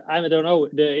I don't know,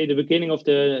 in the beginning of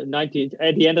the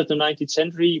at the end of the 19th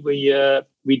century, we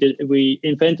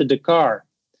invented the car.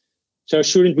 So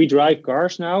shouldn't we drive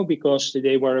cars now because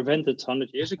they were invented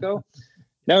 100 years ago?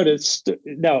 No.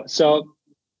 So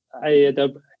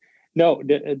the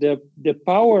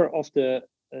power of the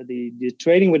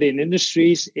training within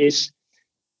industries is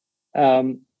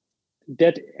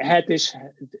that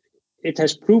it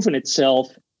has proven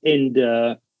itself in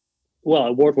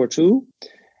World War II,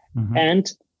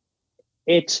 and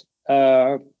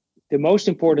the most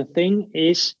important thing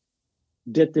is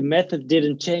that the method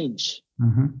didn't change.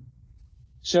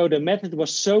 So the method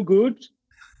was so good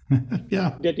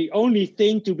that the only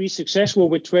thing to be successful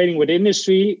with training with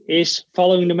industry is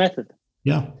following the method.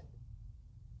 Yeah.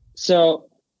 So,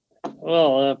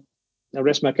 I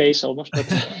rest my case almost. But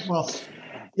well,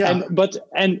 yeah.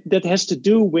 And that has to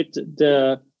do with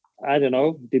the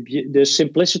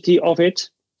simplicity of it,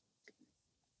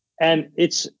 and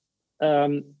it's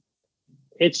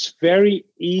very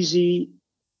easy.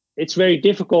 It's very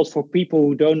difficult for people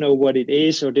who don't know what it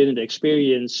is or didn't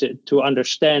experience it to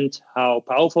understand how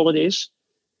powerful it is.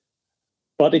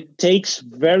 But it takes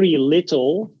very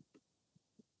little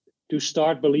to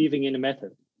start believing in a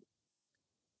method.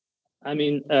 I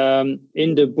mean,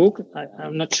 in the book,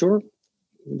 I'm not sure.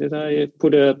 Did I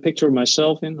put a picture of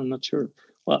myself in? I'm not sure.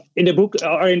 Well, in the book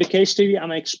or in the case study,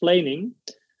 I'm explaining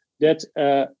that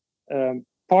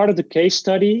part of the case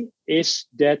study is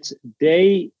that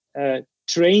they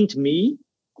trained me,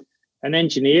 an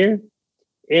engineer,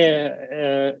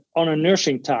 on a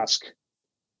nursing task,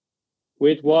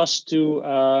 which was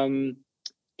I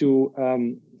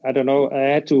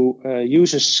had to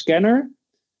use a scanner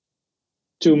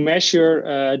to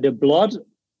measure the blood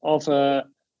of an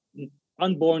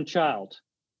unborn child.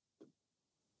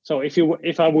 So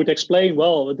if I would explain,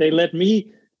 well, they let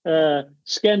me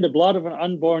scan the blood of an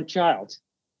unborn child,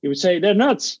 you would say they're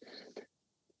nuts.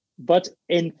 But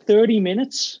in 30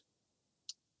 minutes,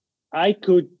 I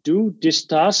could do this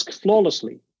task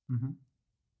flawlessly.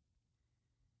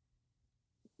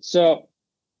 So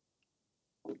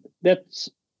that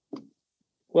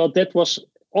was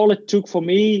all it took for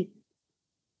me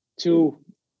to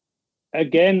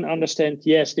again understand,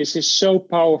 yes, this is so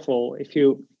powerful. If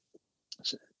you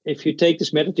take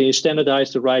this method and you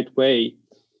standardize the right way,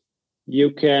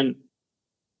 you can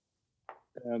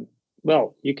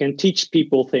you can teach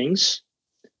people things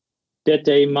that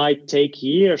they might take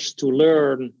years to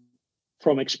learn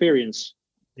from experience.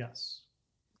 Yes.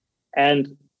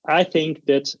 And I think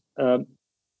that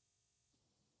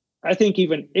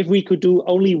even if we could do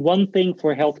only one thing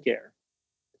for healthcare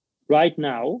right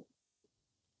now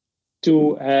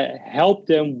to help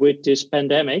them with this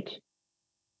pandemic,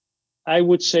 I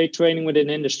would say training within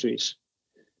industries.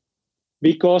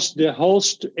 Because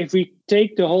if we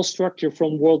take the whole structure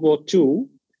from World War II,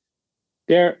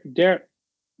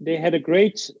 they had a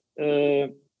great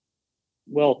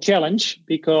challenge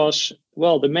because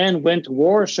the men went to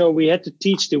war, so we had to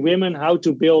teach the women how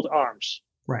to build arms.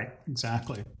 Right,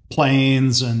 exactly.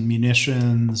 Planes and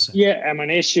munitions. Yeah,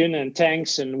 ammunition and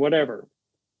tanks and whatever.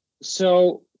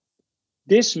 So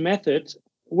this method,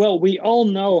 we all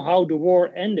know how the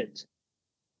war ended.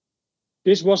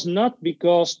 This was not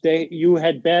because you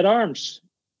had bad arms.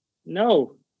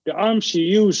 No, the arms you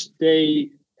used, they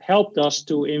helped us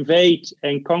to invade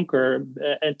and conquer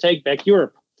and take back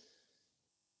Europe.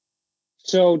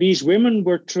 So these women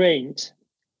were trained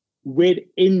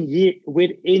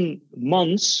within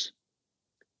months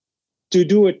to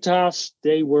do a task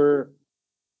they were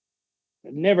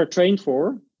never trained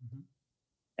for,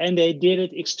 and they did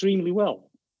it extremely well.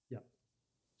 Yeah.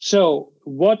 So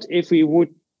what if we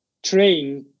would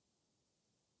train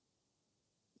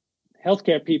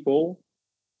healthcare people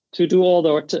to do all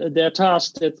their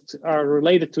tasks that are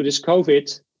related to this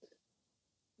COVID,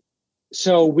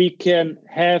 so we can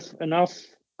have enough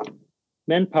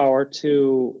manpower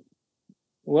to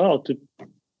to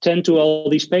tend to all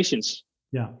these patients.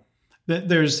 Yeah.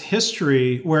 There's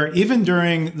history where even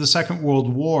during the Second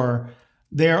World War,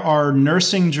 there are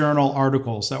nursing journal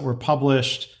articles that were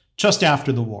published just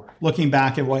after the war, looking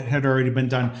back at what had already been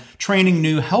done, training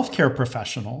new healthcare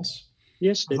professionals.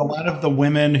 Yes. A lot of the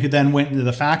women who then went into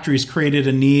the factories created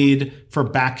a need for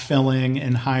backfilling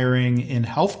and hiring in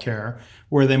healthcare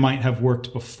where they might have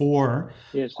worked before.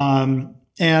 Yes. And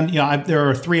there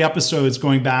are 3 episodes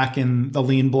going back in the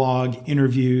Lean Blog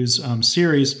interviews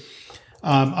series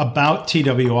about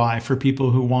TWI for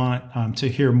people who want to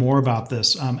hear more about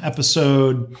this.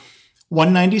 Episode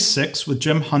 196 with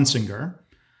Jim Hunsinger.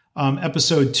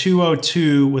 Episode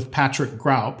 202 with Patrick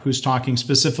Graup, who's talking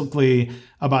specifically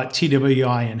about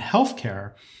TWI in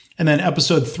healthcare. And then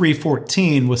episode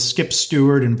 314 with Skip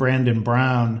Stewart and Brandon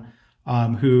Brown,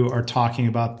 who are talking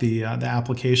about the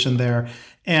application there.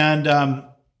 And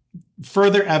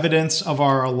further evidence of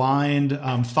our aligned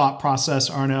thought process,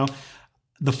 Arno.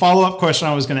 The follow-up question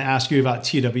I was going to ask you about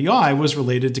TWI was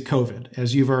related to COVID,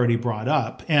 as you've already brought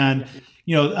up. And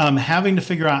having to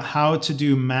figure out how to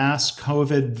do mass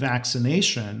COVID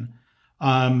vaccination.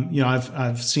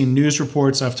 I've seen news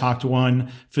reports. I've talked to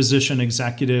one physician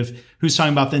executive who's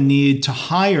talking about the need to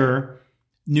hire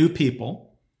new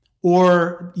people,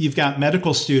 or you've got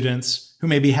medical students who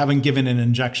maybe haven't given an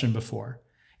injection before.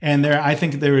 And I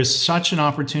think there is such an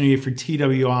opportunity for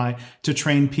TWI to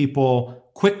train people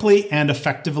quickly and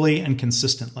effectively and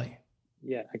consistently.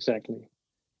 Yeah, exactly.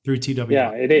 Through TWI.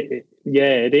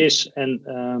 Yeah, it is.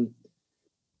 And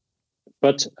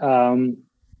but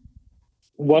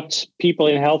what people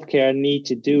in healthcare need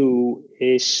to do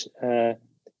is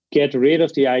get rid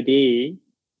of the idea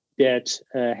that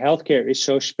healthcare is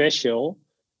so special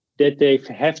that they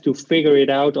have to figure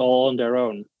it out all on their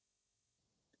own.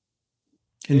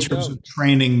 In terms of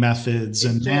training methods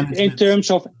and management. In terms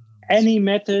of any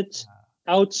method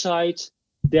outside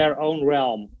their own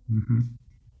realm. Mm-hmm.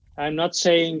 I'm not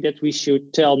saying that we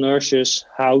should tell nurses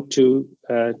how to,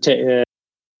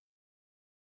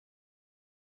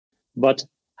 but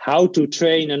how to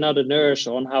train another nurse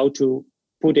on how to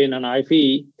put in an IV.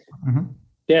 Mm-hmm.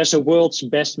 There's a world's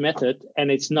best method and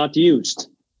it's not used.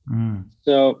 Mm.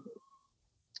 So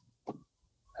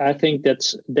I think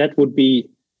that would be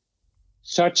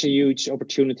such a huge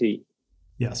opportunity.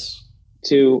 Yes.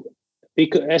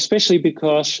 Especially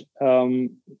because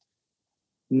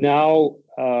now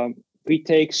we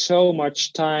take so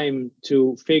much time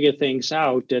to figure things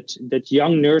out that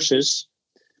young nurses,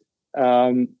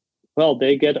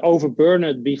 they get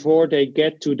overburdened before they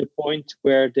get to the point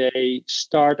where they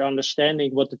start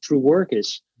understanding what the true work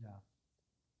is.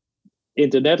 Yeah. In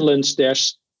the Netherlands,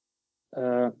 there's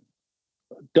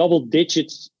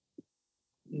double-digit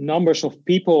numbers of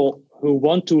people who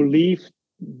want to leave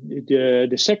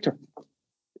the sector.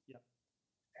 Yeah.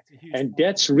 And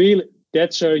that's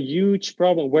a huge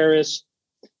problem. Whereas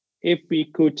if we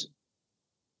could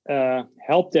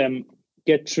help them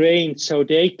get trained so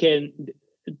they can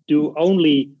do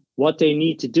only what they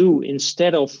need to do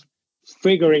instead of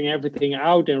figuring everything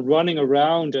out and running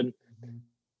around. And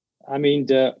I mean,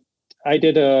 I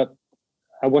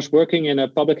was working in a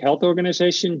public health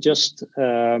organization just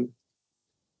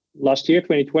last year,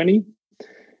 2020.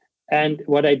 And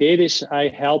what I did is I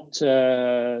helped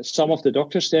some of the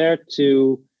doctors there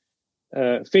to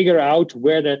figure out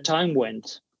where their time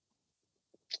went.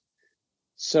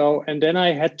 So, and then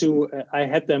I had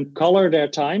them color their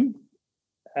time.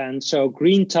 And so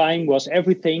green time was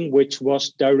everything which was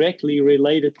directly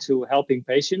related to helping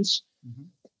patients. Mm-hmm.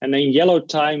 And then yellow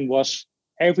time was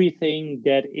everything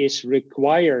that is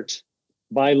required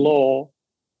by law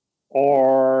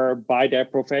or by their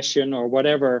profession or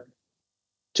whatever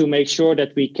to make sure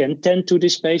that we can tend to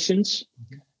these patients.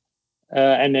 Mm-hmm.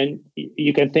 And then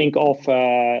you can think of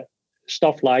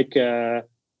stuff like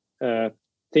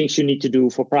things you need to do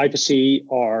for privacy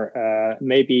or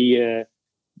maybe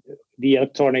the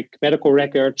electronic medical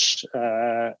records,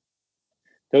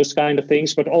 those kind of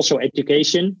things, but also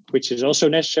education, which is also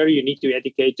necessary. You need to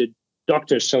educate the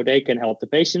doctors so they can help the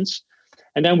patients.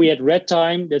 And then we had red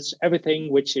time. That's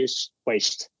everything which is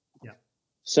waste. Yeah.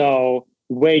 So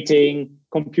waiting,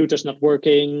 computers not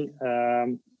working,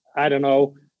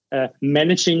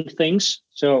 managing things.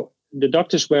 So the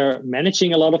doctors were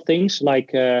managing a lot of things,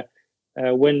 like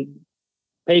when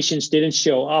patients didn't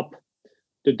show up,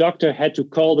 the doctor had to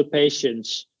call the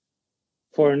patients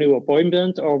for a new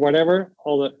appointment or whatever.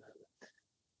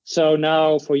 So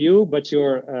now for you, but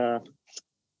you're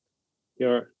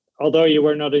although you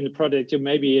were not in the product, you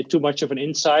may be too much of an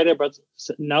insider, but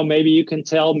now maybe you can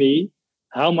tell me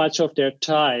how much of their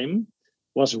time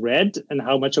was red and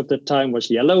how much of the time was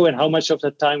yellow and how much of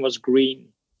the time was green.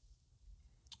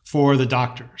 For the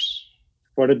doctors?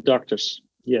 For the doctors,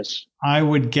 yes. I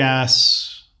would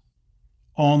guess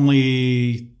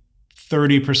only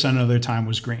 30% of their time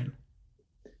was green.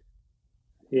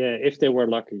 Yeah, if they were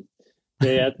lucky.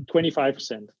 They had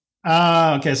 25%.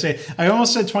 Okay. So I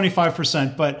almost said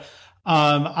 25%, but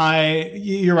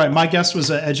you're right. My guess was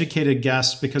an educated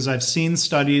guess because I've seen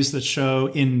studies that show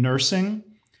in nursing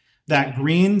that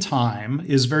green time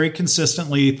is very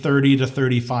consistently 30 to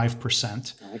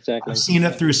 35%. Exactly. I've seen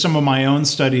it through some of my own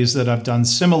studies that I've done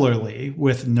similarly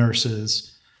with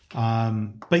nurses.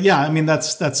 But yeah, I mean,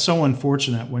 that's so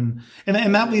unfortunate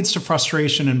and that leads to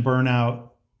frustration and burnout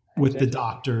with the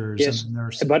doctors and the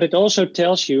nurses. But it also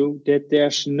tells you that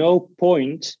there's no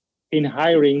point in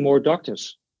hiring more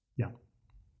doctors. Yeah.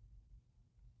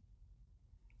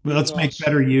 Well, let's make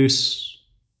better use.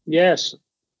 Yes.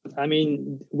 I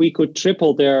mean, we could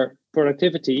triple their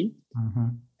productivity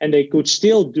and they could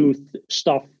still do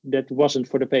stuff that wasn't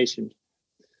for the patient.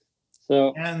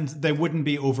 And they wouldn't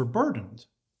be overburdened.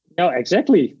 No,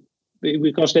 exactly.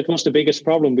 Because that was the biggest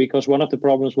problem. Because one of the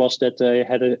problems was that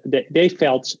they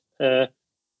felt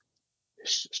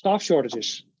staff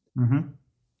shortages.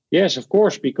 Yes, of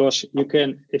course, because you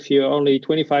can, if you're only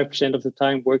 25% of the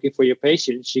time working for your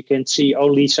patients, you can see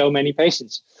only so many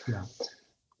patients.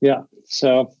 Yeah.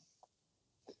 So.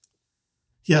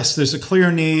 Yes, there's a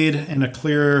clear need and a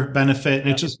clear benefit. And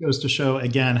it just goes to show,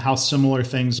 again, how similar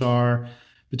things are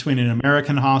between an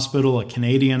American hospital, a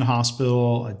Canadian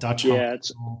hospital, a Dutch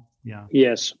hospital. Yeah.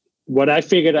 Yes. What I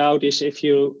figured out is if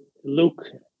you look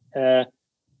to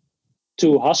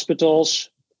hospitals,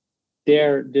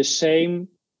 they're the same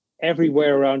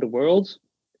everywhere around the world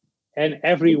and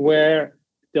everywhere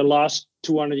the last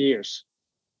 200 years.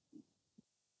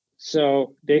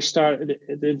 So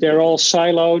they're all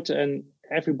siloed and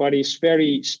everybody's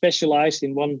very specialized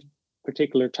in one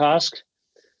particular task.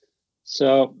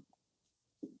 So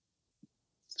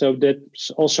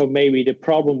that's also maybe the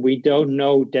problem. We don't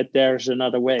know that there's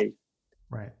another way.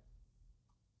 Right.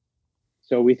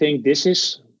 So we think this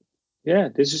is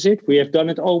it. We have done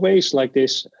it always like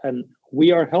this. And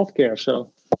we are healthcare.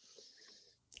 So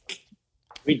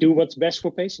we do what's best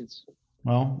for patients.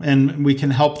 Well, and we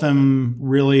can help them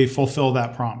really fulfill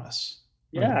that promise.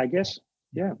 Yeah, I guess.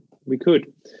 Yeah, we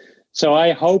could. So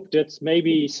I hope that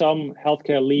maybe some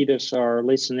healthcare leaders are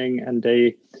listening and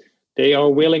they are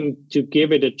willing to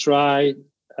give it a try.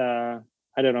 I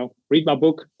don't know, read my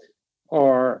book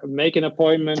or make an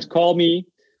appointment, call me.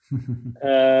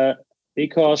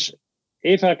 Because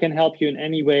if I can help you in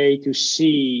any way to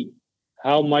see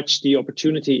how much the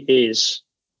opportunity is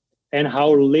and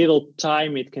how little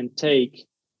time it can take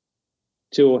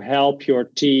to help your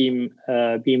team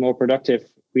be more productive,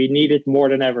 we need it more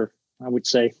than ever, I would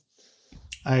say.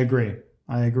 I agree.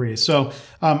 So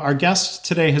our guest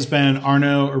today has been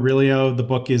Arno Aurelio. The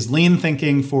book is Lean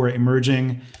Thinking for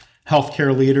Emerging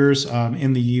Healthcare Leaders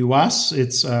in the U.S.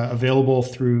 It's available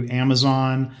through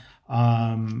Amazon.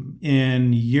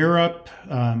 In Europe,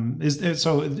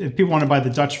 so if people want to buy the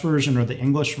Dutch version or the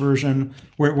English version,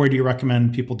 where do you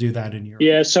recommend people do that in Europe?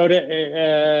 Yeah, so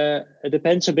it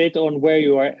depends a bit on where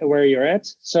you're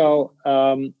at. So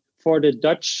for the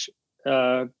Dutch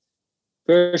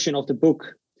version of the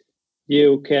book,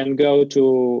 you can go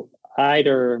to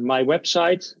either my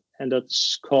website, and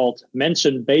that's called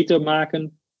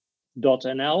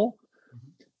mensenbetermaken.nl.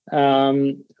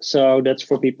 So that's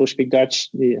for people who speak Dutch.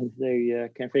 They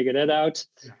can figure that out.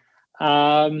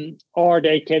 Or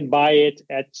they can buy it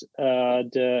at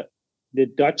the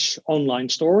Dutch online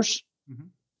stores.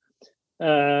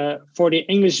 For the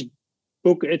English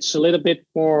book, it's a little bit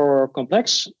more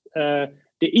complex. The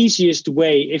easiest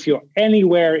way, if you're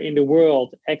anywhere in the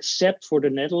world except for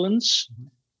the Netherlands,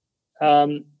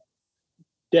 then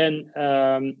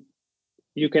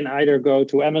you can either go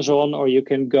to Amazon or you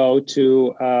can go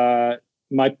to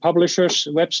my publisher's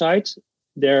website.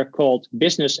 They're called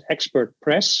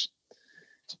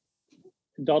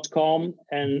businessexpertpress.com.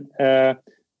 And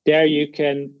there you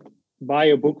can buy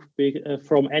a book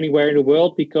from anywhere in the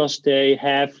world because they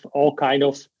have all kind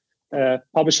of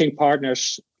publishing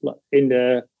partners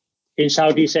in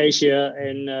Southeast Asia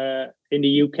and in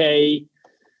the UK.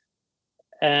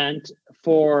 And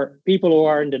for people who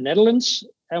are in the Netherlands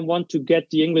and want to get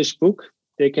the English book,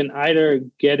 they can either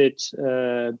get it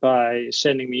by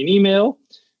sending me an email,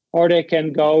 or they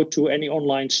can go to any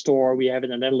online store we have in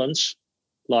the Netherlands,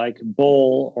 like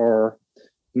Bol or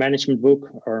Management Book.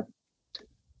 Or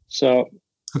so.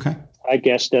 Okay. I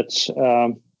guess that's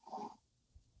the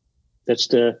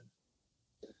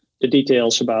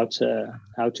details about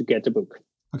how to get the book.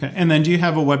 Okay. And then do you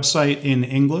have a website in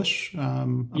English?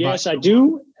 Yes, I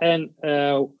do. And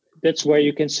that's where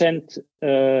you can send.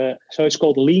 So it's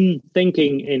called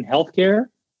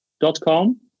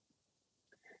leanthinkinginhealthcare.com.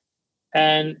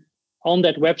 And on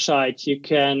that website, you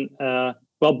can,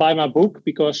 buy my book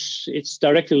because it's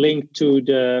directly linked to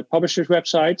the publisher's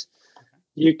website.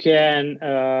 You can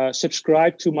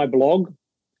subscribe to my blog.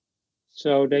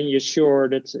 So then you're sure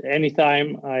that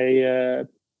anytime I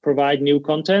provide new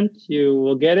content, you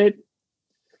will get it.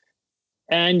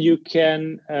 And you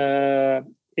can,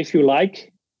 if you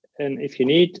like and if you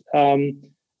need,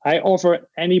 I offer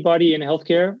anybody in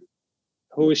healthcare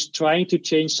who is trying to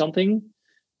change something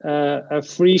a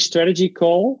free strategy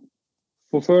call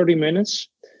for 30 minutes.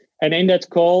 And in that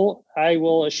call, I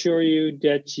will assure you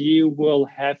that you will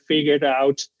have figured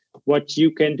out what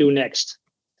you can do next.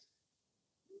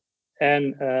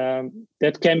 And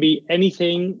that can be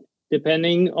anything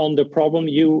depending on the problem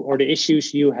you or the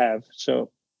issues you have. So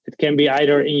it can be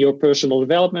either in your personal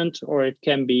development or it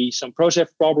can be some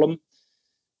process problem.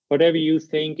 Whatever you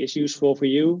think is useful for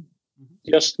you,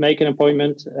 just make an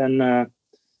appointment and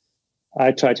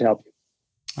I try to help you.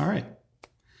 All right.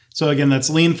 So again, that's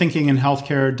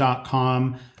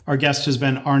leanthinkinginhealthcare.com. Our guest has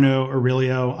been Arno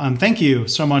Aurelio. Thank you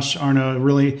so much, Arno.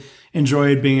 Really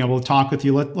enjoyed being able to talk with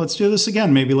you. Let's do this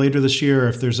again, maybe later this year.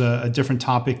 If there's a different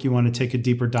topic you want to take a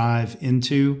deeper dive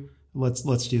into,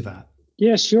 let's do that.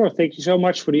 Yeah, sure. Thank you so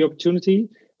much for the opportunity.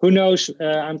 Who knows?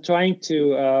 I'm trying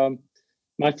to,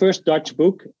 my first Dutch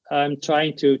book, I'm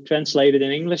trying to translate it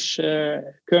in English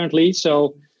currently.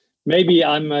 So maybe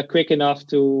I'm quick enough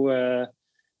to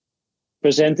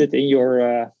present it in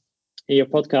your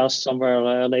podcast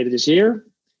somewhere later this year.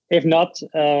 If not,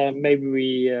 maybe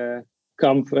we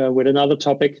come with another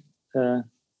topic.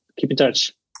 Keep in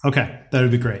touch. Okay, that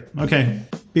would be great. Okay,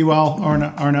 be well,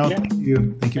 Arno. Yeah.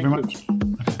 Thank you very much.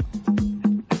 Okay.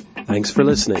 Thanks for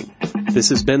listening. This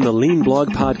has been the Lean Blog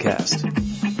Podcast.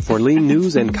 For Lean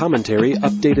news and commentary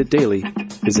updated daily,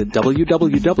 visit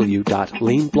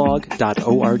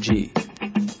www.leanblog.org.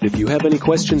 If you have any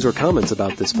questions or comments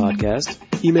about this podcast,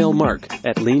 email Mark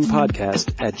at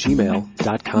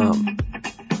leanpodcast@gmail.com.